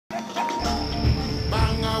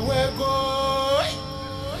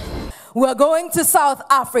We're going to South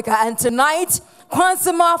Africa, and tonight,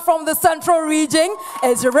 Kwansema from the Central Region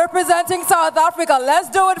is representing South Africa. Let's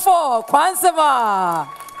do it for Kwansema.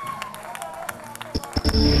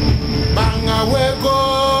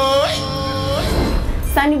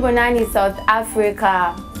 Sanibonani, South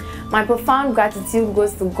Africa. My profound gratitude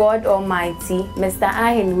goes to God Almighty, Mr.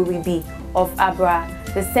 Ahin Rubibi of Abra,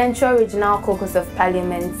 the Central Regional Caucus of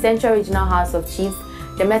Parliament, Central Regional House of Chiefs,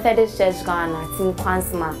 the Methodist Church Ghana, Team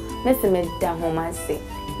Kwansema, Mr. Medahomase.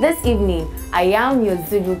 This evening, I am your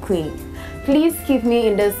Zulu Queen. Please keep me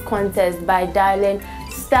in this contest by dialing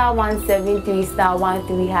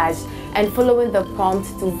 *173*13# and following the prompt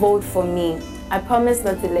to vote for me. I promise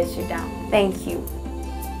not to let you down. Thank you.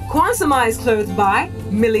 Kwansema is clothed by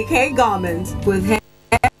Millie K Garment with hair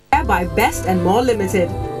by Best and More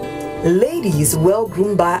Limited. Ladies well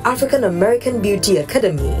groomed by African American Beauty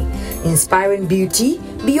Academy, inspiring beauty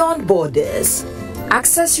beyond borders.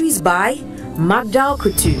 Accessories by Magdal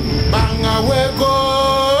Couture.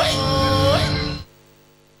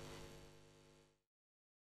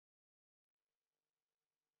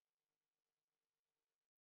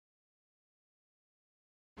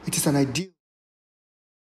 It is an ideal.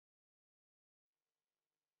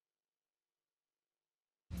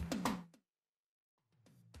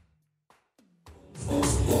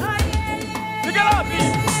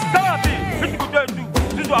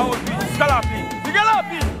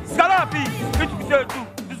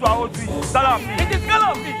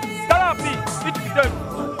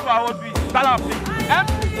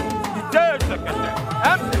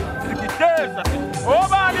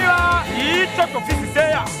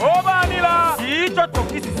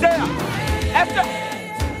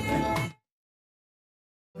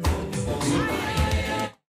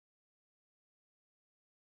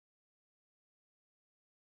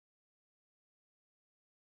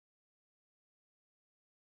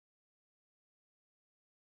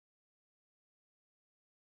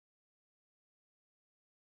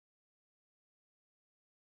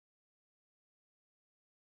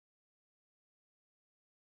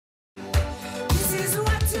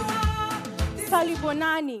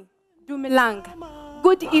 Salibonani, Dumilang.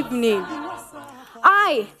 Good evening.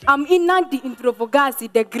 I am Inandi Introvogazi,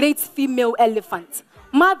 the great female elephant,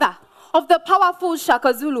 mother of the powerful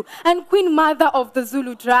Shaka Zulu and queen mother of the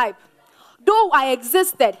Zulu tribe. Though I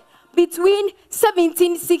existed between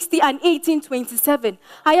 1760 and 1827,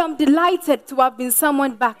 I am delighted to have been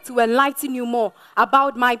summoned back to enlighten you more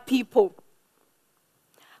about my people.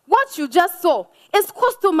 What you just saw is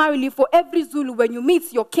customarily for every Zulu when you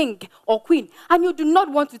meet your king or queen and you do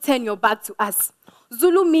not want to turn your back to us.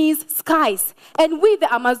 Zulu means skies, and we the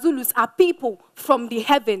Amazulus are people from the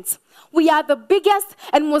heavens. We are the biggest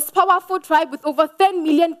and most powerful tribe with over 10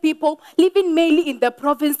 million people living mainly in the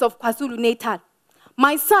province of KwaZulu-Natal.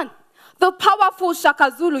 My son, the powerful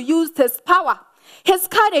Shaka Zulu, used his power, his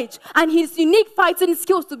courage, and his unique fighting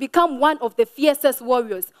skills to become one of the fiercest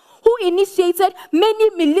warriors, who initiated many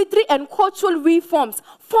military and cultural reforms,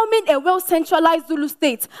 forming a well-centralized Zulu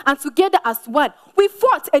state, and together as one, we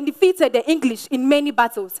fought and defeated the English in many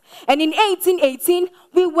battles. And in 1818,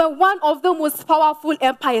 we were one of the most powerful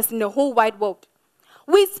empires in the whole wide world.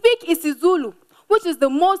 We speak isiZulu, which is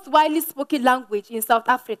the most widely spoken language in South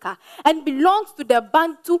Africa, and belongs to the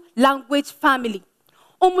Bantu language family.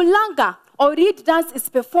 Umulanga, or reed dance, is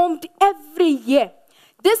performed every year.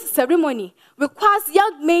 This ceremony requires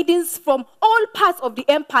young maidens from all parts of the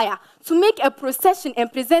empire to make a procession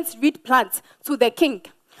and present reed plants to the king.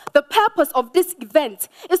 The purpose of this event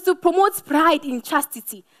is to promote pride in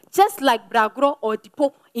chastity, just like Bragro or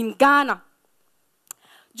Dipo in Ghana.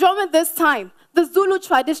 During this time, the Zulu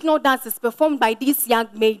traditional dance is performed by these young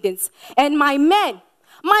maidens, and my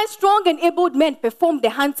strong and able men perform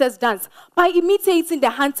the hunter's dance by imitating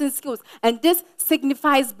the hunting skills, and this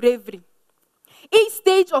signifies bravery. Each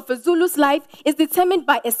stage of a Zulu's life is determined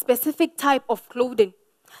by a specific type of clothing.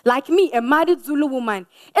 Like me, a married Zulu woman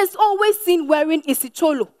is always seen wearing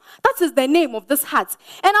isicholo. That is the name of this hat.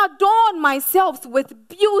 And adorn myself with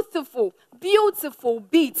beautiful, beautiful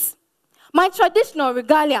beads. My traditional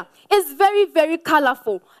regalia is very, very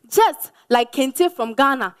colorful, just like Kente from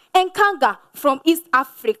Ghana and Kanga from East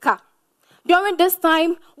Africa. During this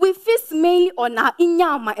time, we feast mainly on our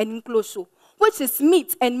inyama and nklosho, which is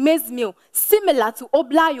meat and maize meal, similar to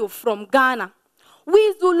oblayo from Ghana.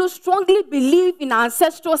 We Zulus strongly believe in our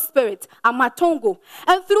ancestral spirit, Amatongo,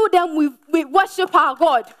 and through them we worship our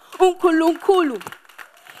God, Unkulunkulu.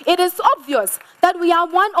 It is obvious that we are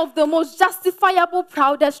one of the most justifiable,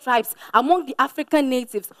 proudest tribes among the African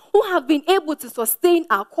natives who have been able to sustain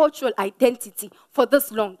our cultural identity for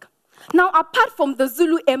this long. Now, apart from the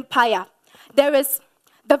Zulu Empire, there is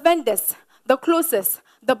the Vendors, the Closes,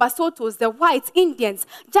 the Basotos, the Whites, Indians,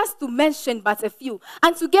 just to mention but a few.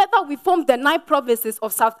 And together we form the 9 provinces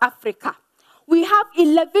of South Africa. We have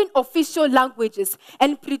 11 official languages,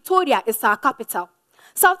 and Pretoria is our capital.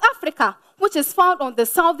 South Africa, which is found on the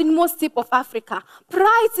southernmost tip of Africa,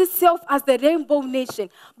 prides itself as the rainbow nation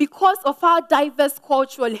because of our diverse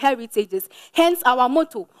cultural heritages, hence our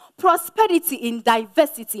motto, prosperity in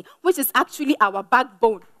diversity, which is actually our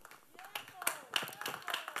backbone.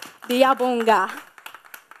 The Yabonga,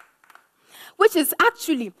 which is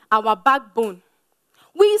actually our backbone.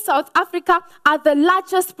 We, South Africa, are the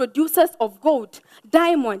largest producers of gold,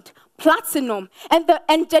 diamond, platinum, and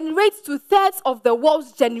generates 2/3 of the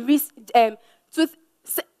world's We,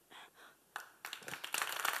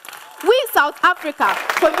 South Africa,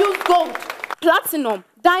 produce gold, platinum,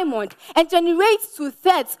 diamond, and generates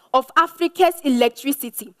 2/3 of Africa's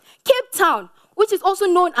electricity. Cape Town, which is also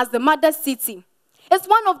known as the Mother City, is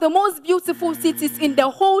one of the most beautiful cities in the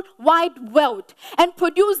whole wide world and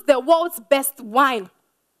produces the world's best wine.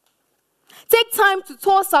 Take time to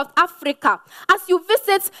tour South Africa as you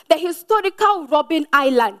visit the historical Robben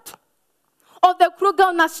Island or the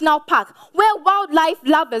Kruger National Park, where wildlife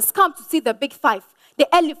lovers come to see the big 5, the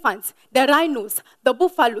elephants, the rhinos, the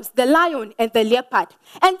buffaloes, the lion, and the leopard.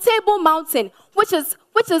 And Table Mountain, which is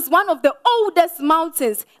one of the oldest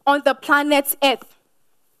mountains on the planet Earth.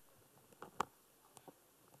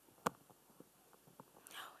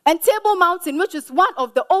 And Table Mountain, which is one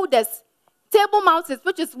of the oldest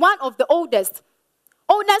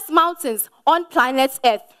mountains on planet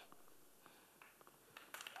Earth.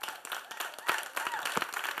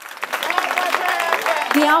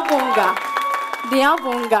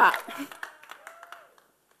 Diabonga.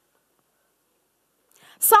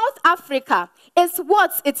 South Africa is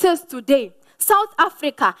what it is today. South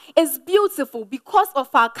Africa is beautiful because of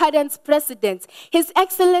our current president, His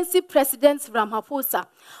Excellency President Ramaphosa.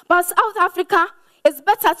 But South Africa is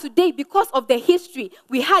better today because of the history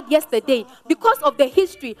we had yesterday, because of the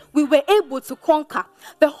history we were able to conquer.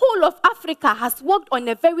 The whole of Africa has walked on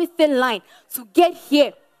a very thin line to get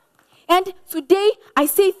here. And today, I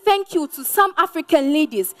say thank you to some African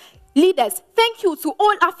leaders. Thank you to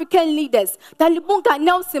all African leaders. Dalibunga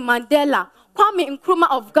Nelson Mandela, Kwame Nkrumah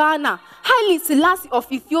of Ghana, Haile Selassie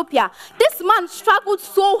of Ethiopia. This man struggled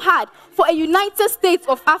so hard for a United States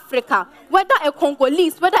of Africa, whether a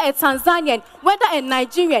Congolese, whether a Tanzanian, whether a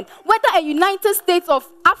Nigerian, whether a United States of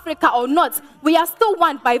Africa or not, we are still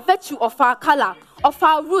one by virtue of our color, of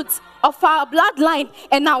our roots, of our bloodline,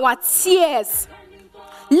 and our tears.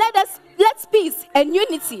 Let peace and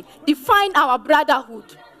unity define our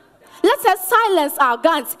brotherhood. Let us silence our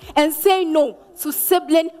guns and say no to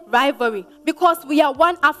sibling rivalry, because we are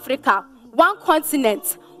one Africa, one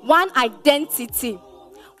continent, one identity.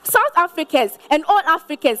 South Africans and all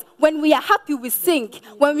Africans, when we are happy, we sing.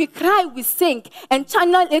 When we cry, we sing and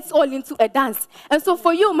channel it all into a dance. And so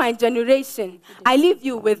for you, my generation, I leave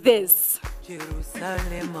you with this.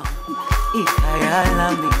 Jerusalem,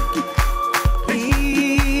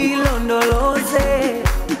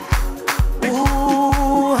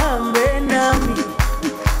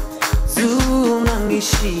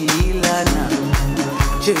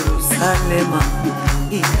 Jerusalema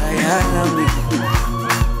ikayalami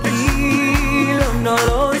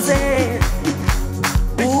ilondoloze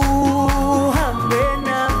uhambe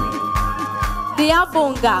nami.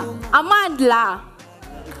 Diabonga Amandla.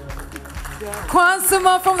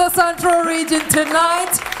 Kwansema from the Central Region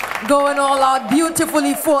tonight, going all out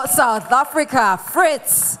beautifully for South Africa.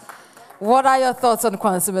 Fritz, what are your thoughts on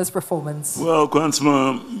Kwansema's performance? Well,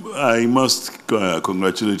 Kwansema, I must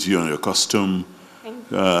congratulate you on your costume.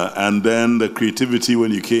 And then the creativity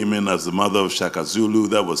when you came in as the mother of Shaka Zulu,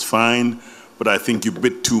 that was fine. But I think you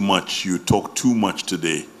bit too much. You talked too much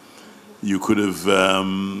today. You could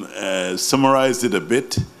have summarized it a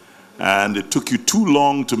bit. And it took you too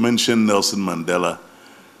long to mention Nelson Mandela.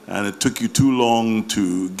 And it took you too long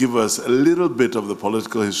to give us a little bit of the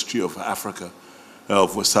political history of Africa,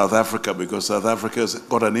 of South Africa, because South Africa has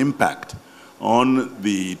got an impact on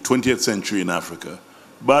the 20th century in Africa.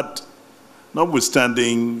 But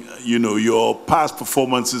notwithstanding, you know, your past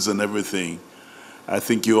performances and everything, I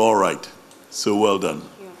think you're all right. So well done.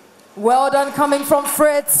 Well done coming from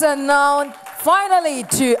Fritz. And now, finally,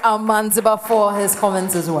 to Amanziba for his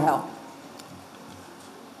comments as well.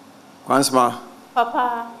 Kwansema.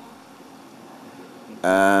 Papa.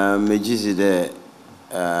 Mejizi de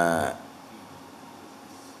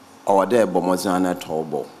awade bomozana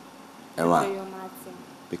tobo.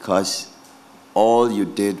 Because all you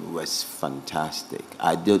did was fantastic.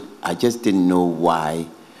 I just didn't know why.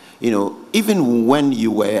 You know, even when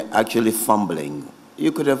you were actually fumbling,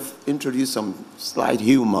 you could have introduced some slight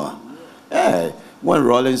humor. Yeah. When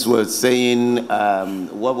Rollins was saying,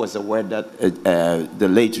 what was the word that the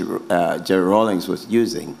late Jerry Rollins was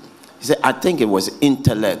using? He said, I think it was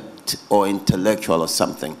intellect or intellectual or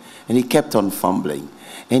something. And he kept on fumbling.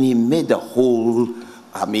 And he made the whole,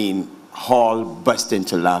 hall burst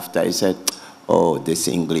into laughter. He said, oh, this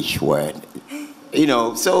English word. You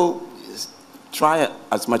know, so try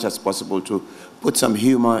as much as possible to put some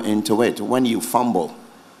humor into it. When you fumble,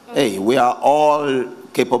 hey, we are all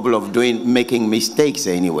capable of making mistakes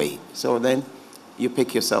anyway. So then you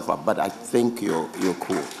pick yourself up. But I think you're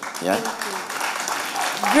cool. Yeah.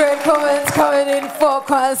 Great comments coming in for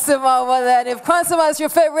Kwansema. Well, then, if Kwansema is your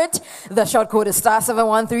favorite, the short code is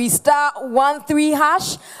 *713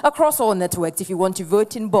 *13# across all networks. If you want to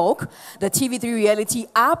vote in bulk, the TV3 Reality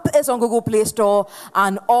app is on Google Play Store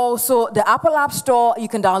and also the Apple App Store. You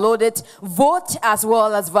can download it, vote as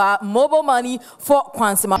well as via mobile money for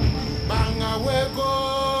Kwansema.